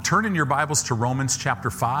turn in your Bibles to Romans chapter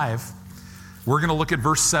 5. We're going to look at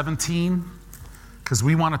verse 17 because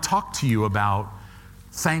we want to talk to you about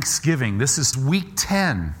Thanksgiving. This is week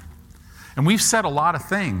 10. And we've said a lot of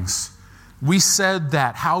things. We said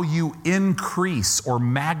that how you increase or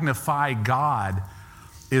magnify God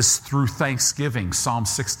is through thanksgiving, Psalm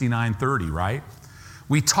 69:30, right?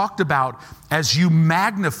 We talked about as you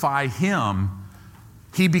magnify Him,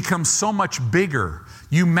 He becomes so much bigger.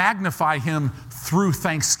 You magnify Him through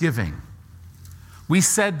thanksgiving. We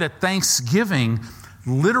said that thanksgiving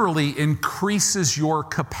literally increases your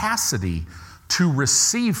capacity to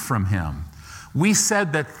receive from Him. We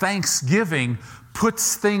said that thanksgiving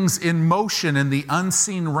puts things in motion in the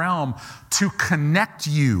unseen realm to connect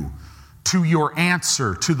you to your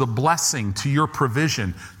answer, to the blessing, to your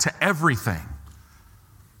provision, to everything.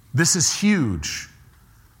 This is huge.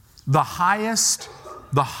 The highest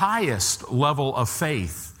level of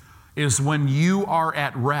faith is when you are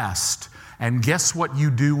at rest. And guess what you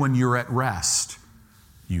do when you're at rest?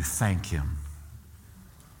 You thank Him.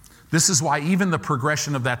 This is why even the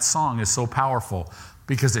progression of that song is so powerful,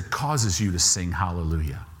 because it causes you to sing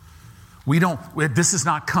hallelujah. This is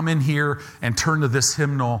not come in here and turn to this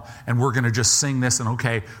hymnal and we're going to just sing this and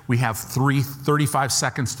okay, we have 35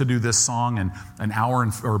 seconds to do this song and an hour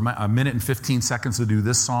or a minute and 15 seconds to do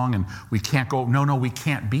this song and we can't go, no, we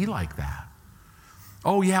can't be like that.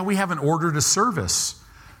 Oh yeah, we haven't ordered a service,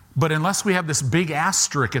 but unless we have this big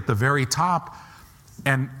asterisk at the very top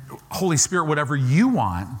and Holy Spirit, whatever you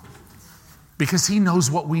want, because He knows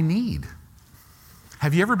what we need.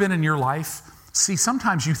 Have you ever been in your life? See,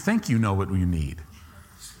 sometimes you think you know what you need.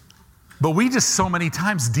 But we just so many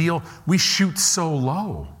times we shoot so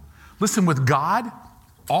low. Listen, with God,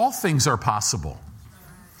 all things are possible.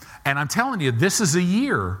 And I'm telling you, this is a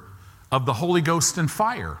year of the Holy Ghost and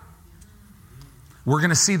fire. We're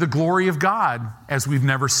going to see the glory of God as we've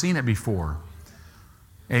never seen it before.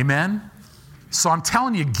 Amen? So I'm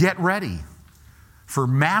telling you, get ready for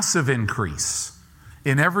massive increase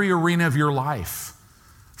in every arena of your life,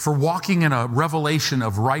 for walking in a revelation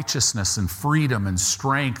of righteousness and freedom and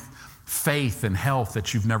strength, faith and health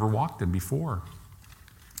that you've never walked in before.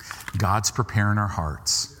 God's preparing our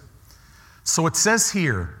hearts. So it says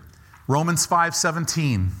here, Romans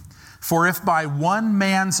 5:17, for if by one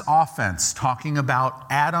man's offense, talking about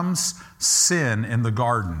Adam's sin in the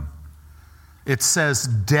garden, it says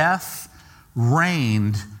death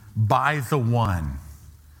reigned by the one.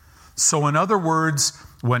 So in other words,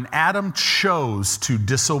 when Adam chose to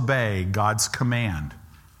disobey God's command,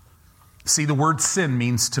 see, the word sin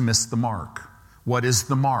means to miss the mark. What is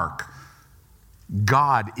the mark?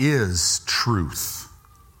 God is truth,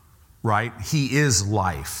 right? He is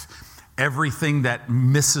life. Everything that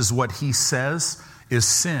misses what He says is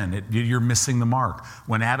sin. You're missing the mark.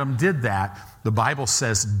 When Adam did that, the Bible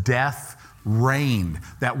says death reigned.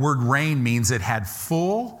 That word reign means it had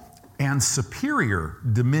full and superior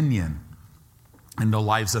dominion in the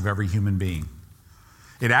lives of every human being.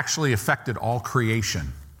 It actually affected all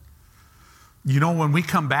creation. You know, when we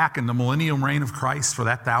come back in the millennium reign of Christ for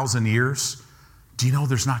that 1,000 years, do you know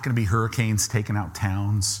there's not going to be hurricanes taking out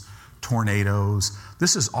towns, tornadoes?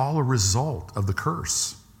 This is all a result of the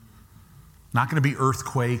curse. Not going to be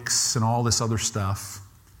earthquakes and all this other stuff,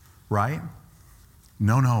 right?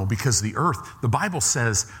 No, because the Bible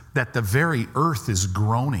says that the very earth is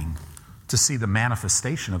groaning to see the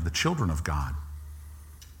manifestation of the children of God.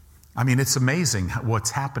 I mean, it's amazing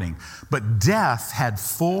what's happening. But death had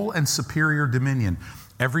full and superior dominion.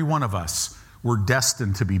 Every one of us were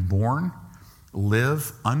destined to be born,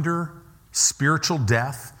 live under spiritual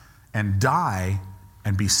death, and die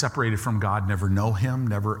and be separated from God, never know Him,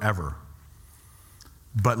 never ever.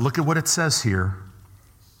 But look at what it says here.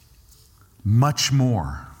 Much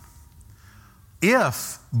more.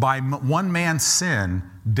 If by one man's sin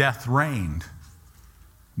death reigned,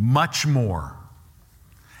 much more.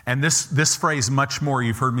 And this phrase, much more,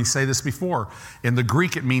 you've heard me say this before. In the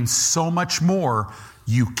Greek, it means so much more,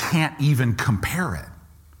 you can't even compare it.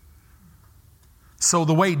 So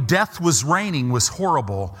the way death was reigning was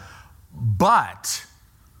horrible, but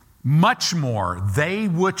much more, they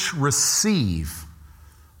which receive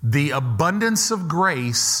the abundance of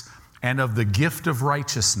grace and of the gift of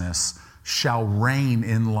righteousness shall reign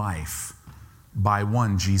in life by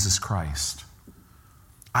one, Jesus Christ.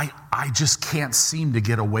 I just can't seem to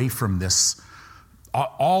get away from this.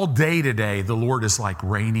 All day today, the Lord is like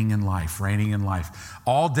reigning in life, reigning in life.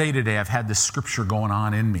 All day today, I've had this scripture going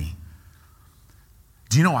on in me.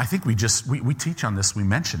 Do you know, I think we teach on this, we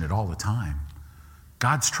mention it all the time.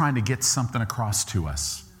 God's trying to get something across to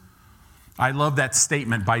us. I love that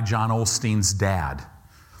statement by John Osteen's dad.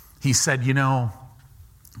 He said, you know,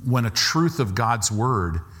 when a truth of God's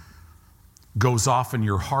word goes off in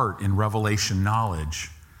your heart in revelation knowledge,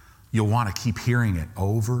 you'll want to keep hearing it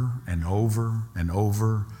over and over and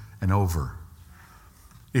over and over.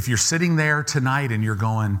 If you're sitting there tonight and you're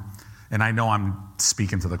going, and I know I'm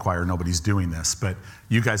speaking to the choir, nobody's doing this, but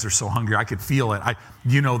you guys are so hungry, I could feel it.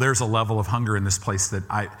 There's a level of hunger in this place that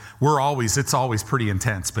it's always pretty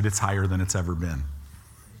intense, but it's higher than it's ever been.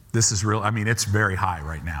 This is real, it's very high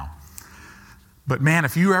right now. But man,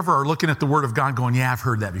 if you ever are looking at the Word of God going, yeah, I've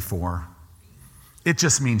heard that before, it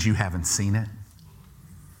just means you haven't seen it.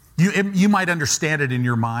 You might understand it in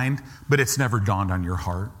your mind, but it's never dawned on your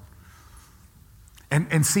heart.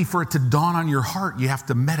 And see, for it to dawn on your heart, you have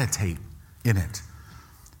to meditate in it.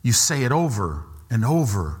 You say it over and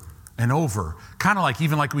over and over. Kind of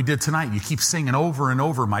like we did tonight. You keep singing over and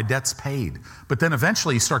over, my debt's paid. But then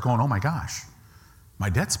eventually you start going, oh my gosh, my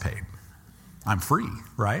debt's paid. I'm free,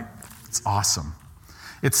 right? It's awesome.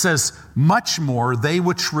 It says, much more, they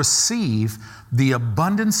which receive the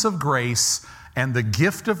abundance of grace and the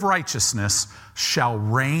gift of righteousness shall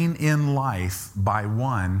reign in life by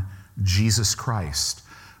one, Jesus Christ.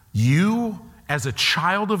 You, as a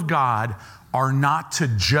child of God, are not to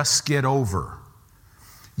just get over.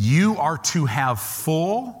 You are to have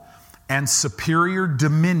full and superior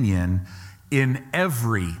dominion in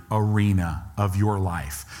every arena of your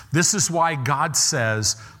life. This is why God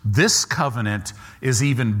says this covenant is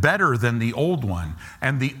even better than the old one.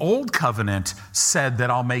 And the old covenant said that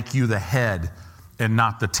I'll make you the head and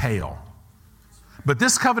not the tail. But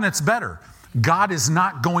this covenant's better. God is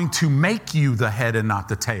not going to make you the head and not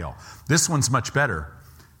the tail. This one's much better.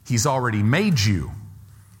 He's already made you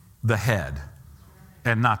the head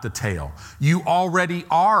and not the tail. You already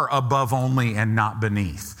are above only and not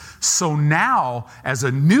beneath. So now, as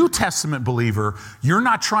a New Testament believer, you're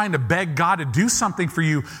not trying to beg God to do something for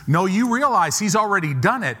you. No, you realize He's already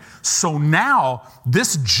done it. So now,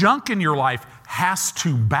 this junk in your life has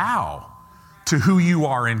to bow to who you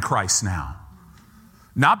are in Christ now.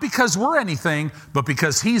 Not because we're anything, but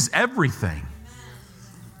because He's everything.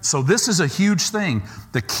 So this is a huge thing.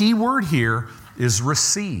 The key word here is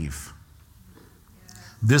receive.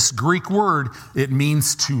 This Greek word, it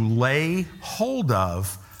means to lay hold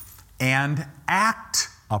of and act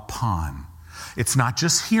upon. It's not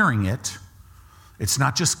just hearing it. It's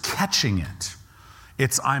not just catching it.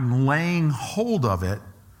 It's I'm laying hold of it.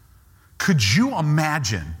 Could you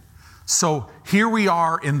imagine? So here we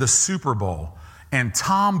are in the Super Bowl, and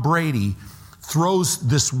Tom Brady throws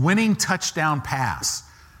this winning touchdown pass.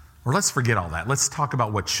 Or let's forget all that. Let's talk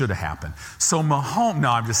about what should have happened. So Mahomes,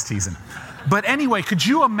 no, I'm just teasing. But anyway, could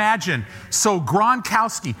you imagine? So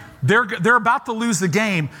Gronkowski, they're about to lose the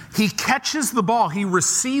game. He catches the ball. He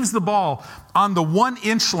receives the ball on the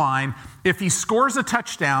 1-inch line. If he scores a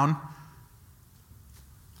touchdown,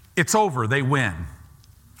 it's over. They win.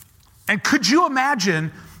 And could you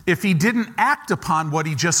imagine if he didn't act upon what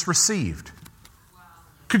he just received?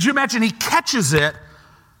 Could you imagine he catches it,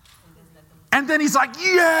 and then he's like,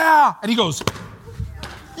 yeah! And he goes,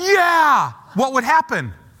 yeah! What would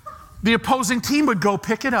happen? The opposing team would go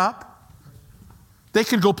pick it up. They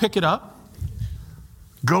could go pick it up,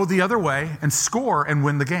 go the other way, and score and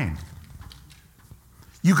win the game.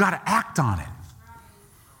 You got to act on it.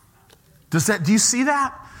 Do you see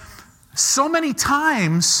that? So many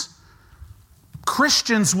times,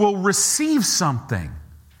 Christians will receive something,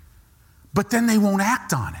 but then they won't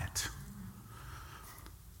act on it.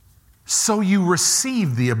 So you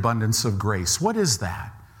receive the abundance of grace. What is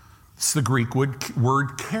that? It's the Greek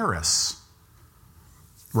word charis,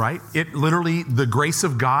 right? It literally, the grace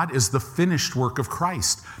of God is the finished work of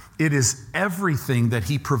Christ. It is everything that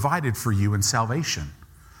He provided for you in salvation.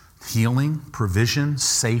 Healing, provision,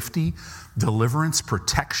 safety, deliverance,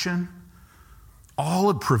 protection, all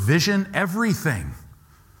of provision, everything.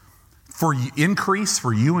 For increase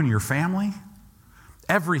for you and your family,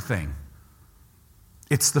 everything.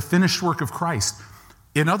 It's the finished work of Christ.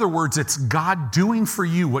 In other words, it's God doing for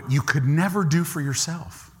you what you could never do for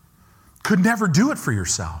yourself. Could never do it for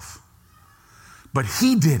yourself. But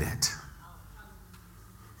He did it.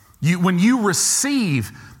 When you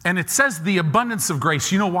receive, and it says the abundance of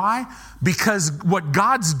grace, you know why? Because what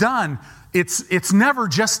God's done, it's never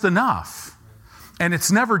just enough. And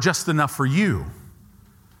it's never just enough for you.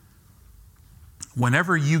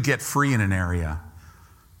 Whenever you get free in an area,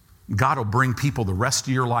 God will bring people the rest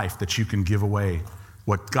of your life that you can give away.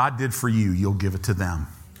 What God did for you, you'll give it to them.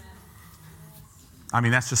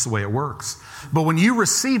 That's just the way it works. But when you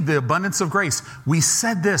receive the abundance of grace, we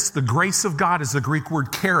said this, the grace of God is the Greek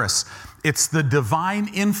word charis. It's the divine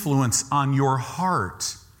influence on your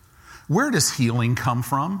heart. Where does healing come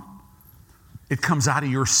from? It comes out of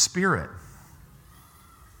your spirit.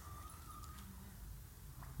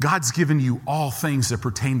 God's given you all things that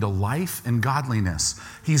pertain to life and godliness.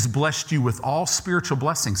 He's blessed you with all spiritual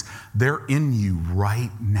blessings. They're in you right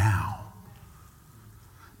now.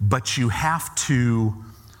 But you have to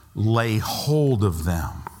lay hold of them.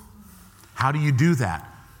 How do you do that?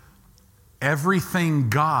 Everything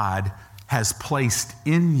God has placed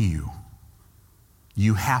in you,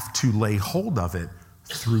 you have to lay hold of it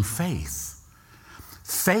through faith.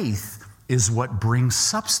 Faith is what brings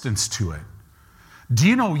substance to it. Do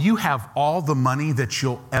you know you have all the money that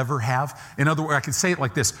you'll ever have? In other words, I can say it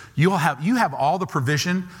like this. You have all the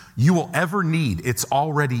provision you will ever need. It's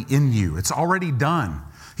already in you. It's already done.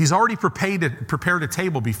 He's already prepared a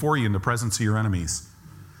table before you in the presence of your enemies.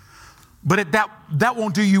 But that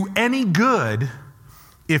won't do you any good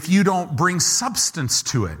if you don't bring substance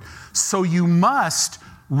to it. So you must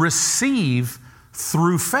receive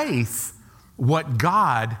through faith what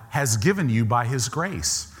God has given you by His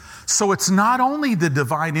grace. So it's not only the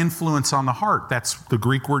divine influence on the heart, that's the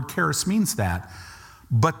Greek word charis means that,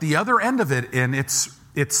 but the other end of it, and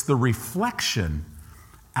it's the reflection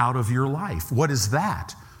out of your life. What is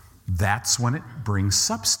that? That's when it brings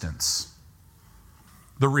substance.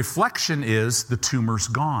 The reflection is the tumor's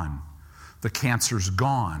gone, the cancer's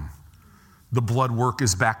gone, the blood work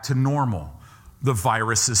is back to normal, the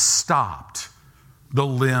virus is stopped, the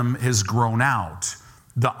limb has grown out,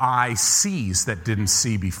 the eye sees that didn't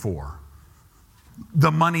see before.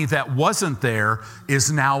 The money that wasn't there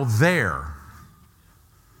is now there,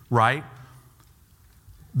 right?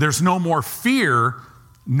 There's no more fear.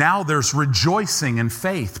 Now there's rejoicing in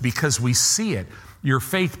faith because we see it. Your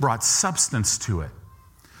faith brought substance to it.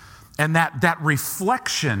 And that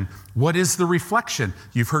reflection, what is the reflection?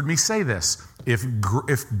 You've heard me say this. If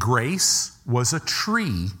grace was a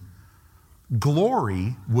tree,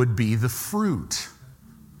 glory would be the fruit.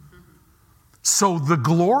 So the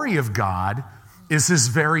glory of God is His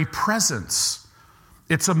very presence.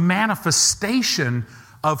 It's a manifestation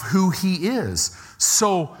of who He is.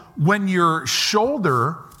 So when your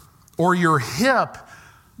shoulder or your hip,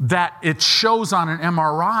 that it shows on an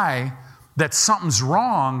MRI that something's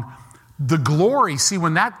wrong, the glory, see,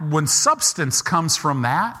 when substance comes from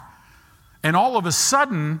that, and all of a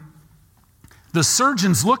sudden, the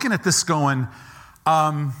surgeon's looking at this going,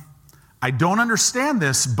 I don't understand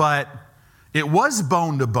this, but it was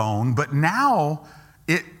bone to bone, but now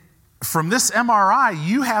from this MRI,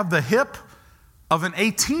 you have the hip of an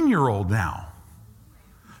 18-year-old now.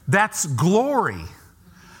 That's glory.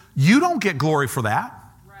 You don't get glory for that.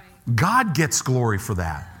 Right. God gets glory for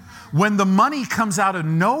that. When the money comes out of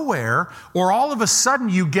nowhere, or all of a sudden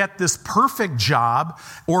you get this perfect job,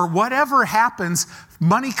 or whatever happens,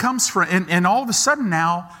 money comes from, and all of a sudden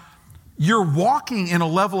now, you're walking in a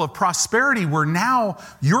level of prosperity where now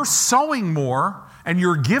you're sowing more and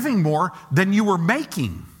you're giving more than you were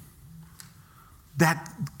making.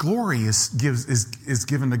 That glory is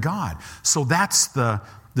given to God. So that's the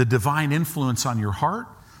divine influence on your heart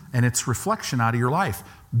and its reflection out of your life.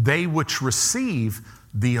 They which receive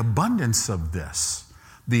the abundance of this,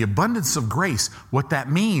 the abundance of grace, what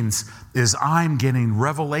that means is I'm getting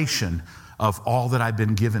revelation of all that I've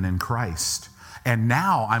been given in Christ. And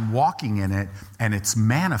now I'm walking in it, and it's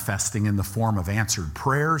manifesting in the form of answered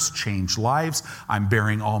prayers, changed lives. I'm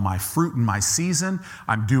bearing all my fruit in my season.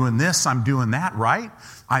 I'm doing this, I'm doing that, right?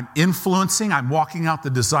 I'm influencing, I'm walking out the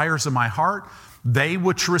desires of my heart. They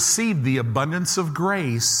which receive the abundance of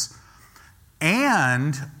grace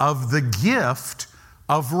and of the gift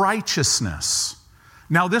of righteousness.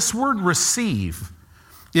 Now, this word receive,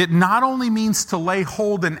 it not only means to lay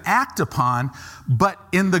hold and act upon, but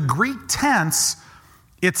in the Greek tense,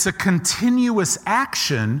 it's a continuous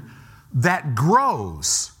action that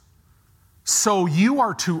grows. So you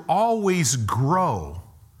are to always grow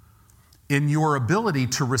in your ability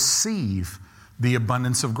to receive the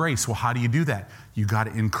abundance of grace. Well, how do you do that? You got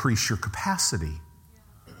to increase your capacity.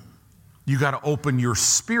 You got to open your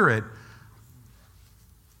spirit,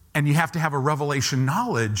 and you have to have a revelation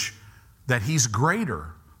knowledge that He's greater,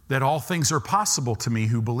 that all things are possible to me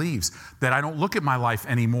who believes, that I don't look at my life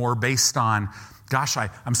anymore based on, gosh,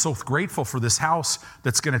 I'm so grateful for this house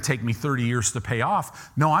that's going to take me 30 years to pay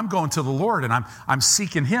off. No, I'm going to the Lord, and I'm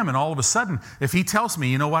seeking Him, and all of a sudden, if He tells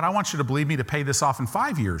me, you know what, I want you to believe me to pay this off in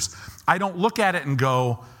 5 years, I don't look at it and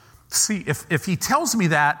go, see, if He tells me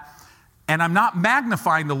that, and I'm not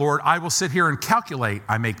magnifying the Lord, I will sit here and calculate,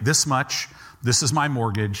 I make this much, this is my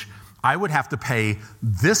mortgage, I would have to pay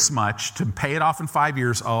this much to pay it off in 5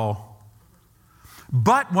 years. Oh.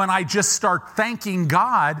 But when I just start thanking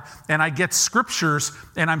God and I get scriptures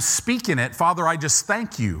and I'm speaking it, Father, I just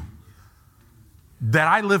thank you. that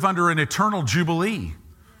I live under an eternal jubilee.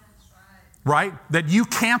 Right? That you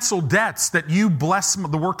cancel debts, that you bless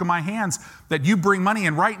the work of my hands, that you bring money.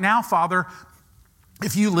 And right now, Father,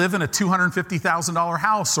 if you live in a $250,000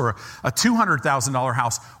 house or a $200,000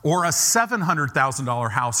 house or a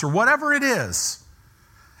 $700,000 house or whatever it is,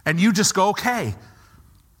 and you just go, okay,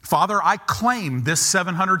 Father, I claim this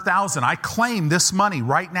 $700,000. I claim this money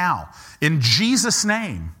right now in Jesus'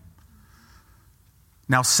 name.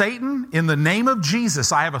 Now, Satan, in the name of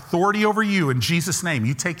Jesus, I have authority over you in Jesus' name.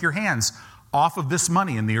 You take your hands off of this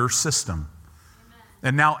money in the earth system. Amen.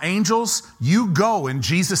 And now, angels, you go in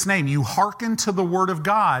Jesus' name. You hearken to the word of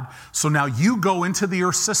God. So now you go into the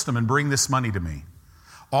earth system and bring this money to me.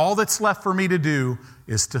 All that's left for me to do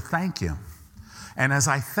is to thank him. And as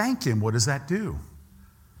I thank him, what does that do?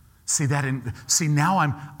 See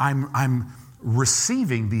now I'm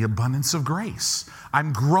receiving the abundance of grace.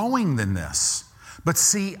 I'm growing in this. But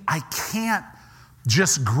see, I can't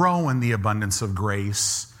just grow in the abundance of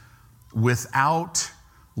grace without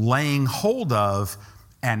laying hold of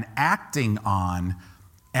and acting on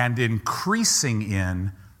and increasing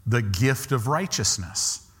in the gift of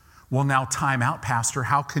righteousness. Well, now time out, Pastor.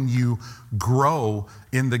 How can you grow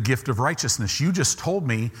in the gift of righteousness? You just told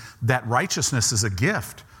me that righteousness is a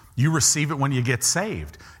gift. You receive it when you get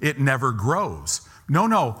saved. It never grows.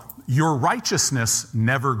 No, your righteousness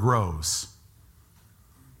never grows.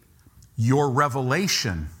 Your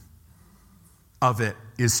revelation of it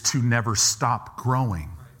is to never stop growing.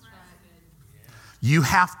 You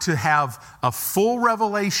have to have a full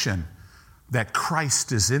revelation that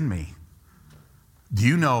Christ is in me. Do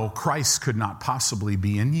you know Christ could not possibly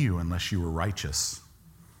be in you unless you were righteous?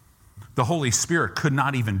 The Holy Spirit could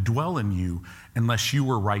not even dwell in you unless you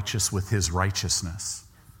were righteous with his righteousness.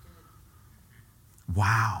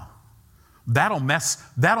 Wow. That'll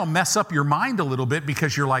mess up your mind a little bit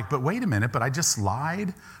because you're like, but wait a minute, but I just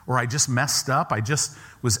lied or I just messed up. I just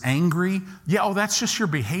was angry. Yeah, that's just your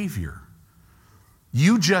behavior.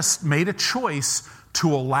 You just made a choice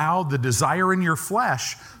to allow the desire in your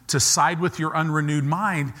flesh to side with your unrenewed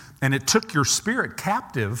mind, and it took your spirit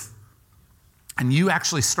captive, and you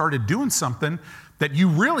actually started doing something that you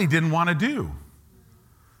really didn't want to do.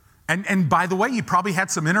 And by the way, you probably had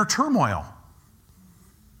some inner turmoil.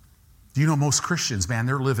 Do you know most Christians, man,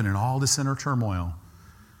 they're living in all this inner turmoil.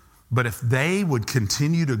 But if they would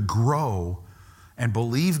continue to grow and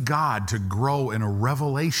believe God to grow in a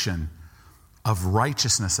revelation of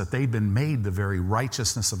righteousness, that they'd been made the very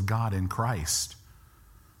righteousness of God in Christ,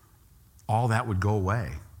 all that would go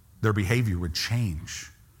away. Their behavior would change.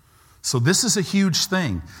 So this is a huge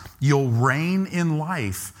thing. You'll reign in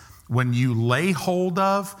life when you lay hold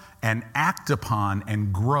of and act upon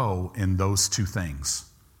and grow in those two things.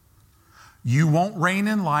 You won't reign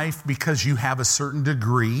in life because you have a certain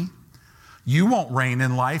degree. You won't reign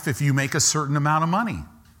in life if you make a certain amount of money.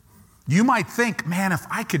 You might think, man, if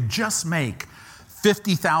I could just make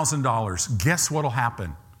 $50,000, guess what'll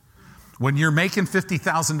happen? When you're making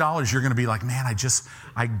 $50,000, you're going to be like, man,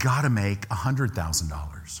 I got to make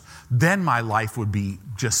 $100,000. Then my life would be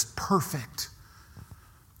just perfect.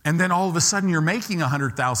 And then all of a sudden you're making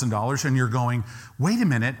 $100,000 and you're going, wait a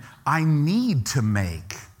minute, I need to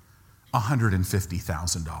make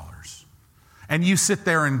 $150,000. And you sit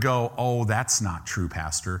there and go, oh, that's not true,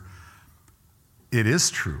 Pastor. It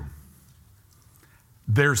is true.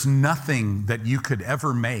 There's nothing that you could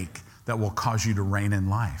ever make that will cause you to reign in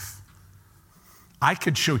life. I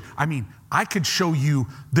could show you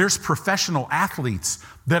there's professional athletes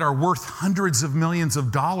that are worth hundreds of millions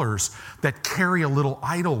of dollars that carry a little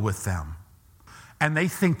idol with them. And they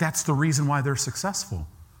think that's the reason why they're successful.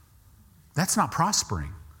 That's not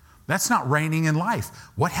prospering. That's not reigning in life.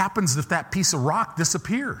 What happens if that piece of rock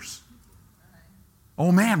disappears?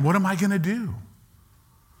 Oh man, what am I going to do?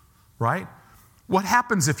 Right? What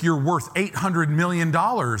happens if you're worth $800 million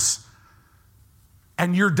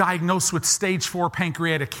and you're diagnosed with stage 4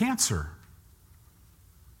 pancreatic cancer?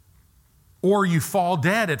 Or you fall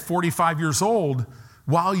dead at 45 years old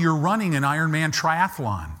while you're running an Ironman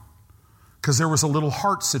triathlon because there was a little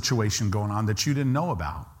heart situation going on that you didn't know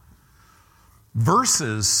about.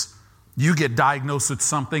 Versus you get diagnosed with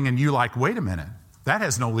something and you like, wait a minute, that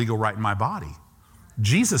has no legal right in my body.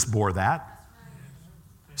 Jesus bore that.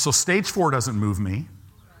 So stage 4 doesn't move me,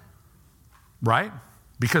 right?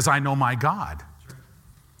 Because I know my God.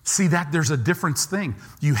 See that there's a difference thing.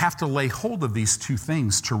 You have to lay hold of these two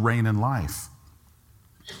things to reign in life.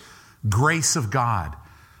 Grace of God,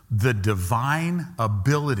 the divine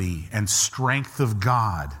ability and strength of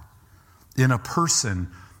God in a person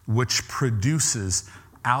which produces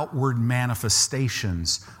outward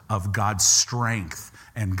manifestations of God's strength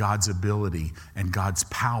and God's ability and God's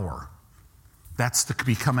power. That's to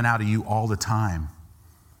be coming out of you all the time.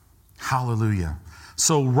 Hallelujah.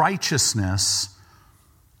 So righteousness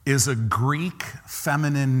is a Greek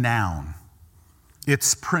feminine noun.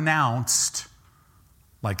 It's pronounced,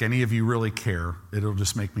 like any of you really care, it'll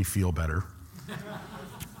just make me feel better.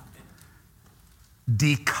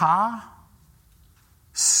 Dikasuna.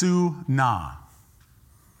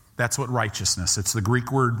 That's what righteousness. It's the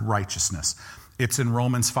Greek word righteousness. It's in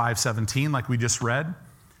Romans 5:17, like we just read.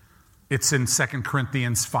 It's in 2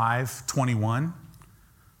 Corinthians 5:21.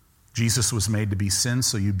 Jesus was made to be sin,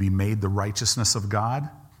 so you'd be made the righteousness of God.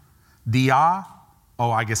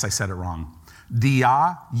 I guess I said it wrong.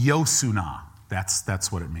 Diaiosuna.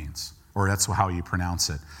 That's what it means, or that's how you pronounce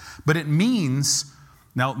it. But it means,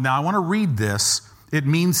 now I want to read this. It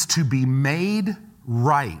means to be made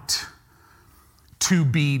right, to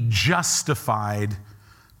be justified,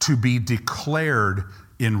 to be declared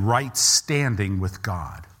in right standing with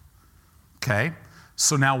God. Okay?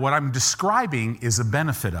 So now what I'm describing is a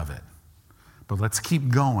benefit of it. But let's keep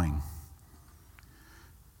going.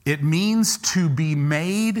 It means to be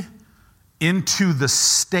made into the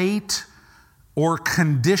state or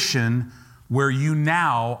condition where you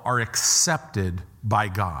now are accepted by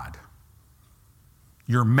God.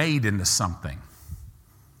 You're made into something.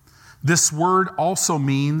 This word also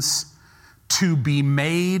means to be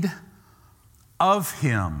made of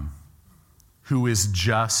Him who is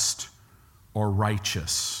just or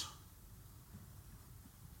righteous.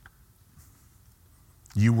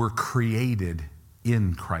 You were created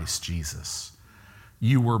in Christ Jesus.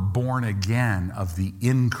 You were born again of the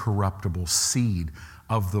incorruptible seed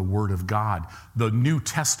of the Word of God. The New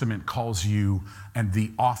Testament calls you and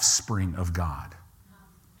the offspring of God.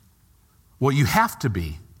 Well, you have to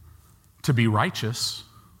be righteous,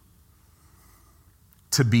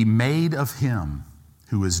 to be made of Him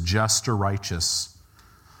who is just or righteous.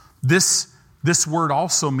 This word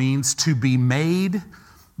also means to be made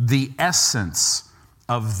the essence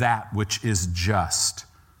of that which is just,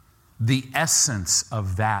 the essence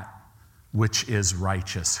of that which is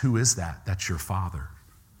righteous. Who is that? That's your Father.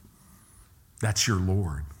 That's your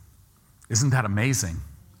Lord. Isn't that amazing?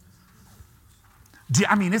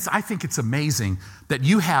 I think it's amazing that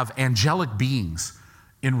you have angelic beings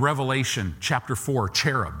in Revelation chapter 4,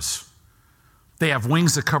 cherubs. They have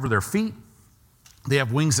wings that cover their feet. They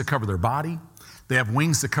have wings that cover their body. They have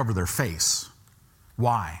wings that cover their face.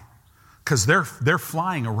 Why? Because they're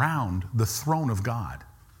flying around the throne of God.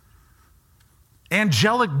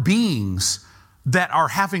 Angelic beings that are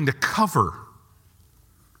having to cover.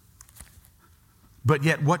 But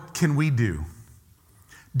yet, what can we do?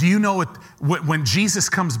 Do you know when Jesus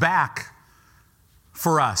comes back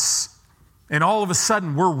for us, and all of a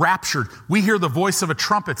sudden we're raptured, we hear the voice of a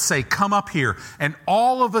trumpet say, "Come up here." And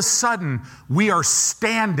all of a sudden we are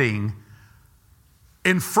standing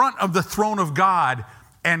in front of the throne of God,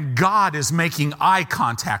 and God is making eye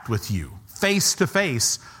contact with you, face to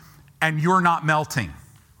face, and you're not melting.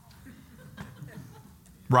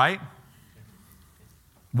 Right?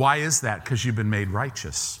 Why is that? Because you've been made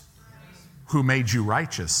righteous. Who made you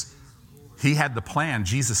righteous? He had the plan.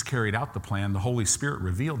 Jesus carried out the plan. The Holy Spirit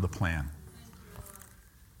revealed the plan.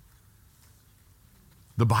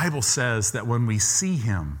 The Bible says that when we see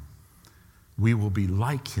Him, we will be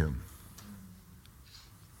like Him.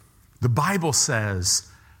 The Bible says,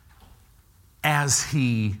 as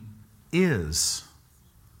He is.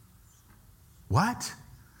 What?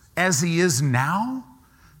 As He is now,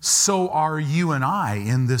 so are you and I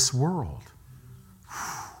in this world.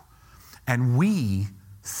 And we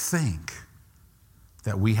think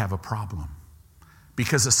that we have a problem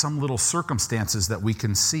because of some little circumstances that we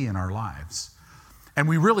can see in our lives. And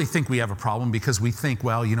we really think we have a problem because we think,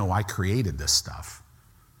 well, I created this stuff.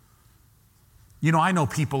 I know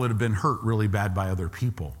people that have been hurt really bad by other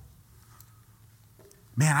people.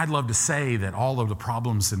 Man, I'd love to say that all of the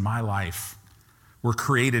problems in my life were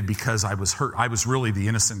created because I was hurt. I was really the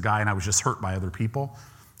innocent guy and I was just hurt by other people.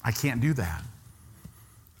 I can't do that.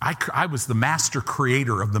 I was the master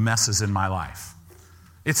creator of the messes in my life.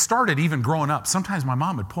 It started even growing up. Sometimes my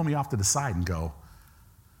mom would pull me off to the side and go,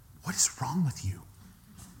 "What is wrong with you?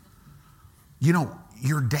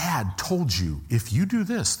 Your dad told you, if you do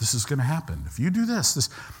this, this is going to happen. If you do this.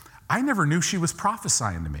 I never knew she was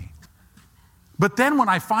prophesying to me. But then when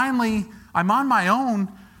I'm on my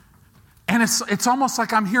own, and it's almost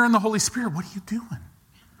like I'm hearing the Holy Spirit. What are you doing?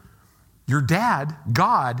 Your dad,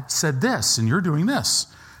 God, said this, and you're doing this.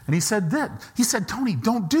 And he said that. He said, "Tony,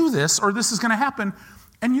 don't do this, or this is going to happen."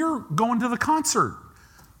 And you're going to the concert.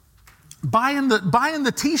 buying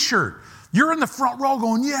the t-shirt. You're in the front row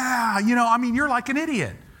going, yeah, you're like an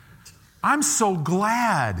idiot. I'm so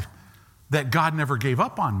glad that God never gave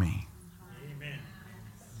up on me. Amen.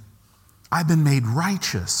 I've been made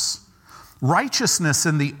righteous. Righteousness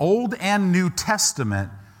in the Old and New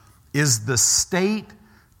Testament is the state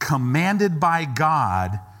commanded by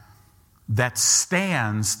God that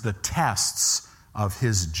stands the tests of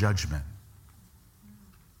his judgment.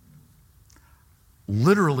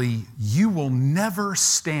 Literally, you will never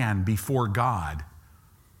stand before God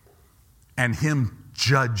and him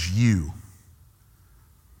judge you.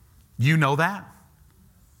 You know that?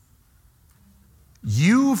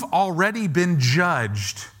 You've already been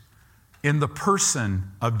judged in the person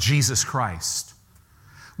of Jesus Christ.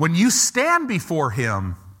 When you stand before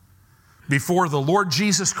him, before the Lord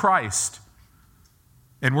Jesus Christ,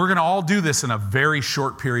 and we're going to all do this in a very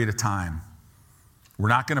short period of time. We're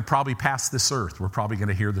not going to probably pass this earth. We're probably going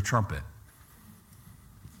to hear the trumpet.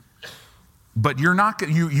 But you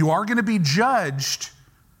are going to be judged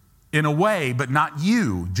in a way, but not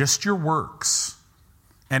you, just your works.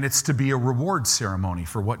 And it's to be a reward ceremony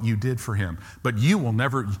for what you did for him. But you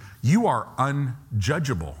are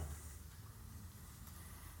unjudgeable.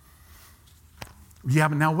 Yeah,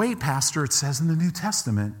 but now wait, Pastor, it says in the New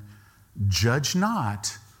Testament, judge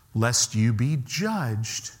not, lest you be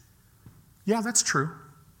judged. Yeah, that's true.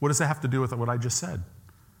 What does that have to do with what I just said?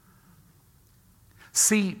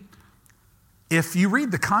 See, if you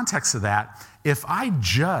read the context of that, if I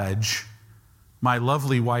judge my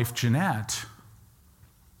lovely wife, Jeanette,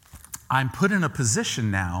 I'm put in a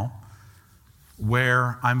position now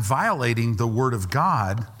where I'm violating the Word of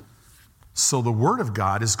God, so the Word of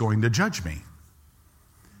God is going to judge me.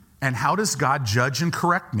 And how does God judge and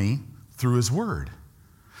correct me? Through his word.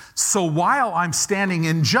 So while I'm standing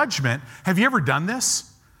in judgment, have you ever done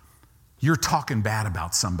this? You're talking bad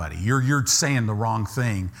about somebody. You're saying the wrong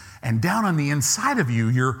thing. And down on the inside of you,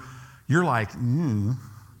 you're like,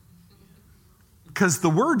 because the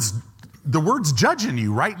word's judging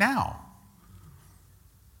you right now.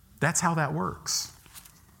 That's how that works.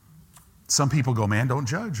 Some people go, man, don't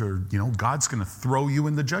judge, or God's going to throw you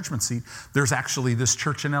in the judgment seat. There's actually this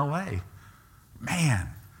church in LA. Man,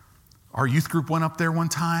 our youth group went up there one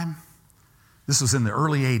time. This was in the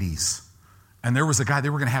early 80s. And there was a guy, they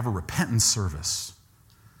were going to have a repentance service.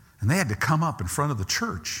 And they had to come up in front of the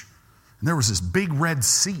church. And there was this big red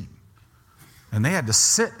seat. And they had to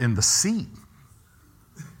sit in the seat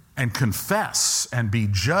and confess and be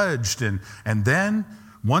judged. And then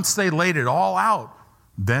once they laid it all out,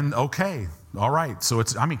 then okay, all right. So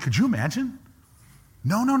could you imagine?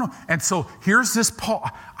 No. And so here's this Paul.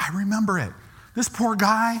 I remember it. This poor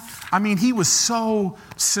guy, he was so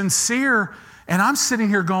sincere. And I'm sitting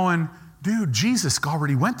here going, dude, Jesus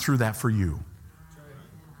already went through that for you.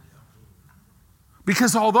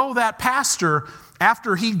 Because although that pastor,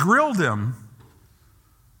 after he grilled him,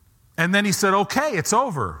 and then he said, okay, it's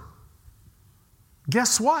over.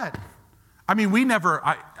 Guess what?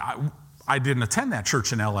 I didn't attend that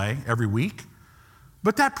church in LA every week.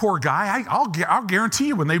 But that poor guy, I'll guarantee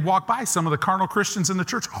you when they walk by some of the carnal Christians in the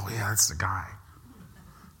church, oh yeah, that's the guy.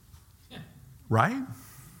 Right?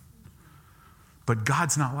 But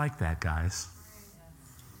God's not like that, guys.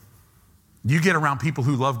 You get around people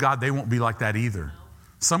who love God, they won't be like that either.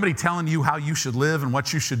 Somebody telling you how you should live and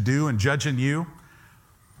what you should do and judging you,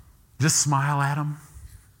 just smile at them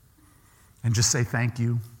and just say thank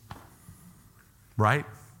you. Right?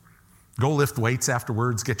 Go lift weights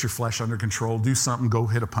afterwards, get your flesh under control, do something, go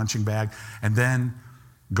hit a punching bag, and then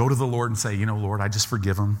go to the Lord and say, Lord, I just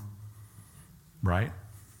forgive them. Right?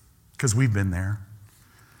 Because we've been there.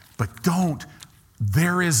 But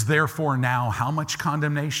there is therefore now how much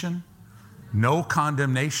condemnation? No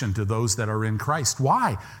condemnation to those that are in Christ.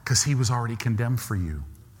 Why? Because he was already condemned for you.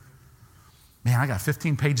 Man, I got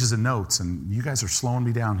 15 pages of notes, and you guys are slowing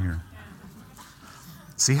me down here.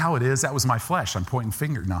 See how it is? That was my flesh. I'm pointing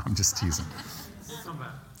finger. No, I'm just teasing.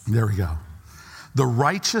 There we go. The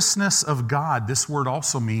righteousness of God, this word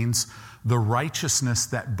also means the righteousness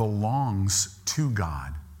that belongs to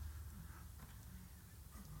God.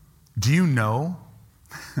 Do you know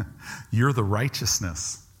you're the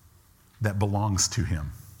righteousness that belongs to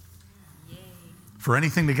him? Yay. For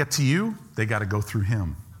anything to get to you, they got to go through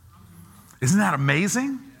him. Isn't that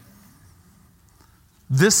amazing?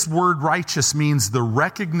 This word righteous means the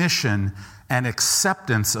recognition and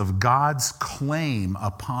acceptance of God's claim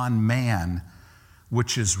upon man,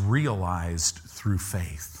 which is realized through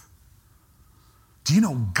faith. Do you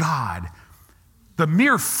know God? The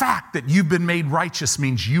mere fact that you've been made righteous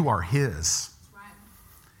means you are his.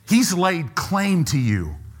 He's laid claim to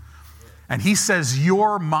you. And he says,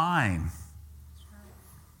 you're mine.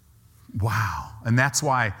 Wow. And that's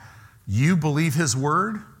why you believe his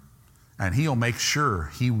word, and he'll make sure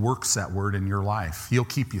he works that word in your life. He'll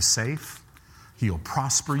keep you safe. He'll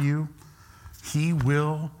prosper you. He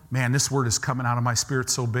will, man, this word is coming out of my spirit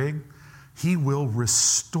so big. He will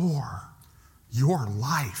restore your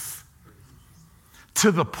life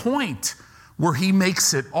to the point where he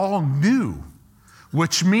makes it all new,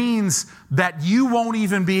 which means that you won't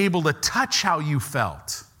even be able to touch how you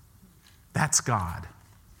felt. That's God.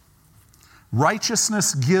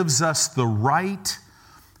 Righteousness gives us the right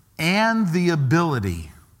and the ability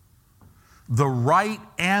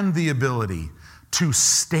to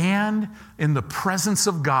stand in the presence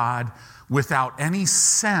of God without any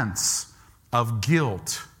sense of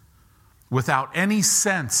guilt, without any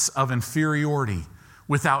sense of inferiority,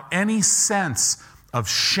 without any sense of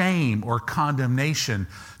shame or condemnation,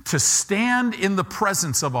 to stand in the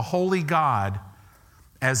presence of a holy God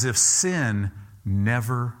as if sin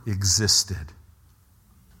never existed.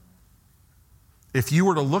 If you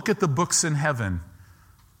were to look at the books in heaven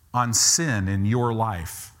on sin in your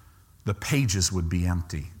life, the pages would be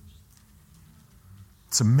empty.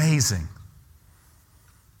 It's amazing.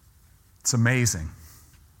 It's amazing.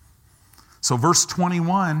 So verse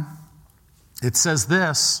 21, it says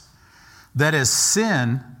this, that as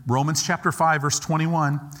sin, Romans chapter 5, verse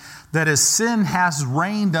 21, that as sin has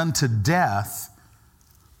reigned unto death,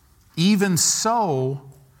 even so,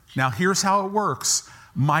 now here's how it works,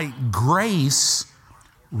 might grace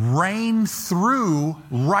reign through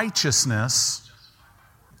righteousness.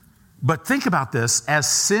 But think about this, as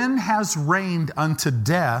sin has reigned unto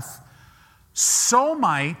death, so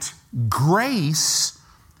might grace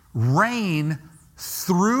reign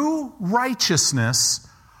through righteousness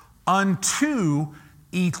unto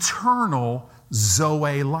eternal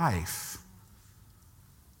Zoe life.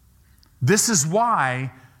 This is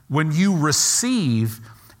why when you receive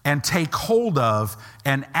and take hold of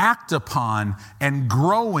and act upon and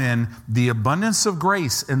grow in the abundance of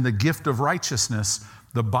grace and the gift of righteousness,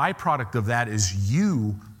 the byproduct of that is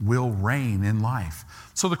you will reign in life.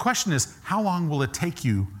 So the question is, how long will it take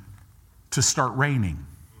you to start reigning?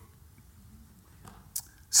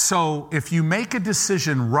 So if you make a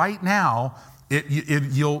decision right now,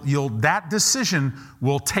 that decision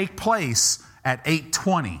will take place at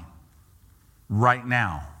 8:20 right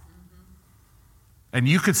now. And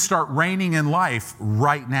you could start reigning in life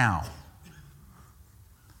right now.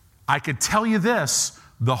 I could tell you this,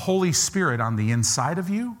 the Holy Spirit on the inside of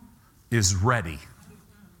you is ready.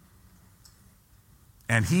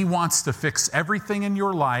 And he wants to fix everything in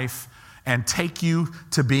your life and take you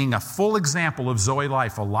to being a full example of Zoe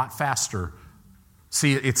life a lot faster.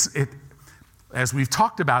 See, as we've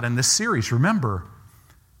talked about in this series, remember,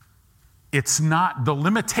 the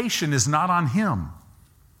limitation is not on him.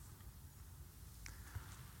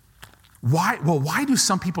 Why? Well, why do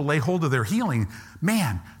some people lay hold of their healing?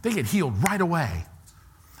 Man, they get healed right away.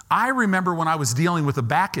 I remember when I was dealing with a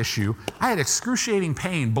back issue, I had excruciating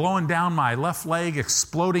pain blowing down my left leg,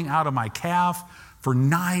 exploding out of my calf for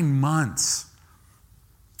 9 months.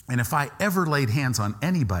 And if I ever laid hands on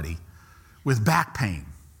anybody with back pain,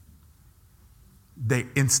 they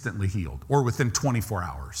instantly healed, or within 24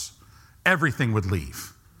 hours. Everything would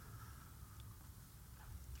leave.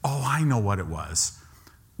 Oh, I know what it was.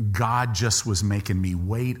 God just was making me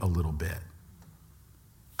wait a little bit.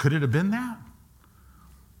 Could it have been that?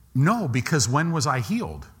 No, because when was I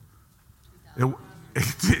healed?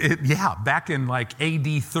 Back in like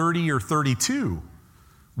AD 30 or 32,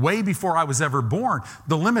 way before I was ever born.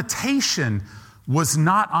 The limitation was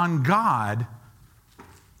not on God.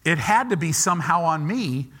 It had to be somehow on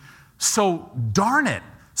me. So darn it.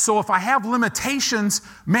 So if I have limitations,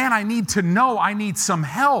 man, I need to know I need some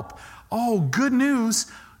help. Oh, good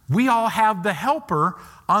news. We all have the helper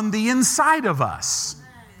on the inside of us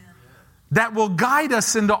that will guide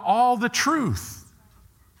us into all the truth.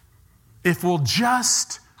 If we'll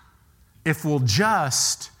just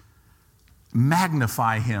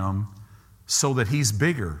magnify him so that he's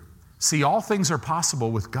bigger. See, all things are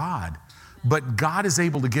possible with God, but God is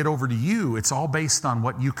able to get over to you. It's all based on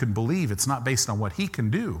what you can believe. It's not based on what he can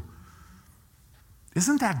do.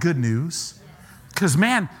 Isn't that good news? Because,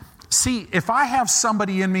 man, see, if I have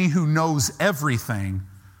somebody in me who knows everything,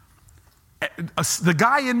 the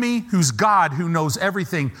guy in me who's God, who knows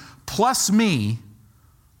everything, plus me,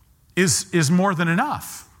 is more than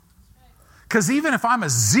enough. Because even if I'm a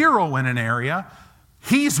 0 in an area,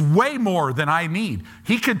 he's way more than I need.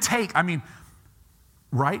 He could take,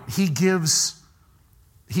 right? He gives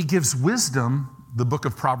wisdom, the book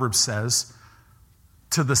of Proverbs says,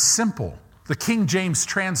 to the simple. The King James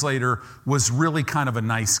translator was really kind of a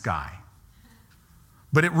nice guy.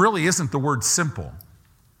 But it really isn't the word simple.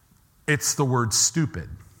 It's the word stupid.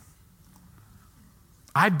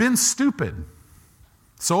 I've been stupid.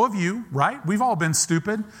 So have you, right? We've all been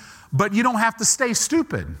stupid. But you don't have to stay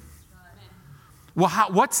stupid. Well,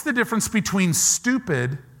 what's the difference between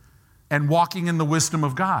stupid and walking in the wisdom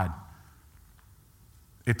of God?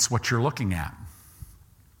 It's what you're looking at.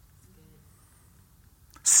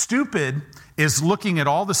 Stupid is looking at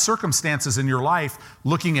all the circumstances in your life,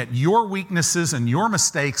 looking at your weaknesses and your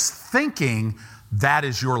mistakes, thinking that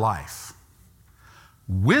is your life.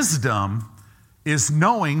 Wisdom is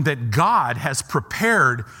knowing that God has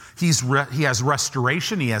prepared. He has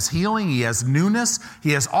restoration, He has healing, He has newness,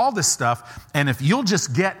 He has all this stuff. And if you'll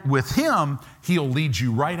just get with Him, He'll lead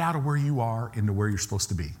you right out of where you are into where you're supposed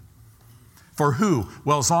to be. For who?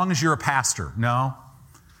 Well, as long as you're a pastor. No.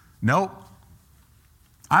 Nope.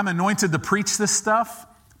 I'm anointed to preach this stuff,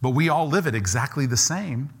 but we all live it exactly the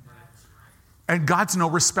same. And God's no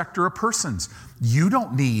respecter of persons. You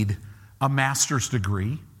don't need a master's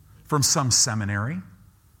degree from some seminary.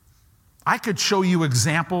 I could show you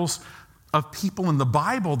examples of people in the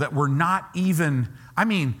Bible that were not even,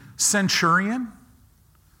 centurion.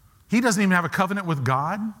 He doesn't even have a covenant with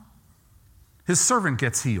God. His servant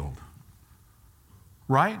gets healed.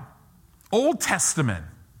 Right? Old Testament.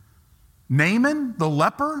 Naaman, the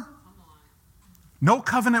leper, no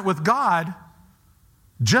covenant with God,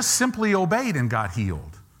 just simply obeyed and got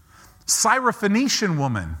healed. Syrophoenician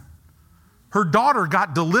woman, her daughter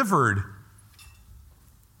got delivered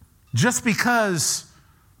just because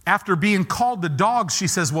after being called the dogs, she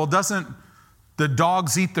says, well, doesn't the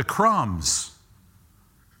dogs eat the crumbs?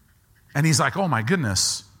 And he's like, oh my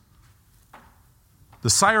goodness. The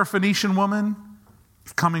Syrophoenician woman,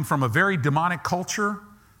 coming from a very demonic culture,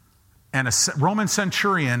 and a Roman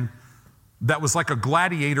centurion that was like a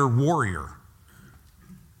gladiator warrior.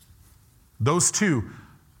 Those two,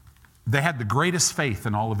 they had the greatest faith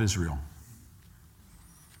in all of Israel.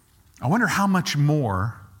 I wonder how much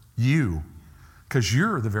more you, because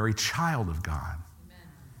you're the very child of God. Amen.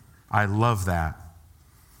 I love that.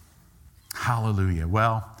 Hallelujah.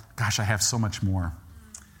 Well, gosh, I have so much more.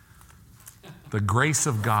 The grace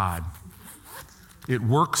of God, it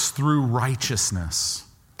works through righteousness.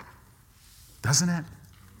 Doesn't it?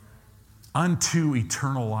 Unto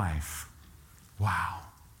eternal life. Wow.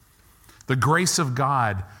 The grace of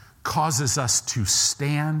God causes us to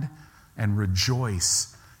stand and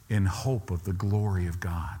rejoice in hope of the glory of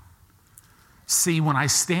God. See, when I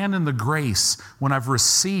stand in the grace, when I've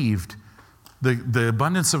received the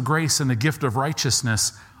abundance of grace and the gift of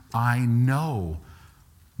righteousness, I know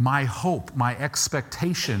my hope, my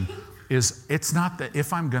expectation is, it's not that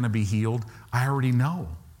if I'm going to be healed, I already know.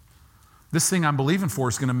 This thing I'm believing for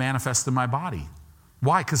is going to manifest in my body.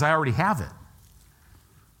 Why? Because I already have it.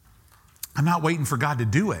 I'm not waiting for God to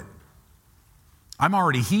do it. I'm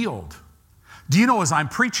already healed. Do you know, as I'm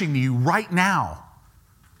preaching to you right now,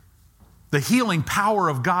 the healing power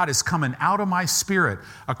of God is coming out of my spirit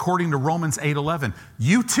according to Romans 8:11.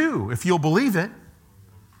 You too, if you'll believe it.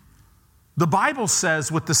 The Bible says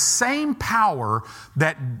with the same power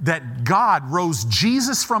that God rose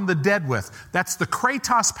Jesus from the dead with, that's the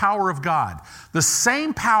kratos power of God. The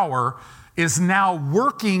same power is now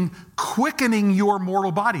working, quickening your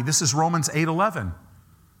mortal body. This is Romans 8:11.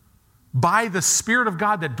 By the Spirit of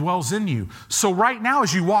God that dwells in you. So right now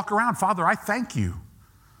as you walk around, Father, I thank you.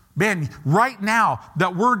 Man, right now,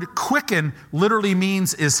 that word quicken literally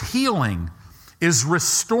means is healing, is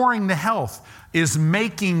restoring the health, is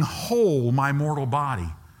making whole my mortal body.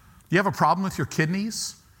 Do you have a problem with your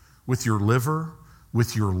kidneys, with your liver,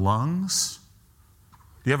 with your lungs?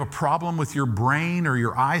 Do you have a problem with your brain or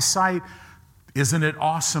your eyesight? Isn't it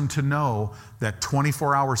awesome to know that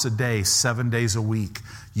 24 hours a day, 7 days a week,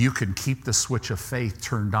 you can keep the switch of faith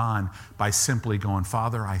turned on by simply going,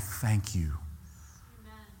 Father, I thank you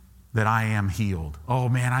that I am healed. Oh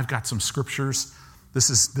man, I've got some scriptures. This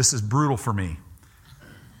is brutal for me.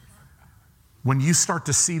 When you start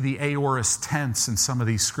to see the aorist tense in some of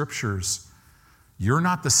these scriptures, you're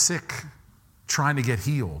not the sick trying to get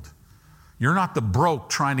healed. You're not the broke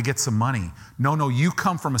trying to get some money. No, you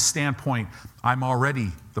come from a standpoint, I'm already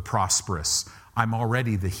the prosperous. I'm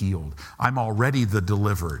already the healed. I'm already the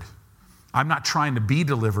delivered. I'm not trying to be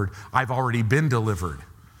delivered. I've already been delivered.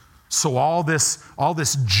 So all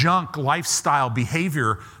this junk lifestyle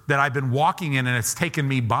behavior that I've been walking in and it's taken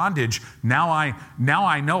me bondage, now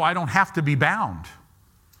I know I don't have to be bound.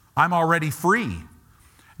 I'm already free.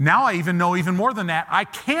 Now I even know even more than that, I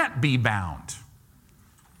can't be bound.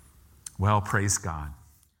 Well, praise God.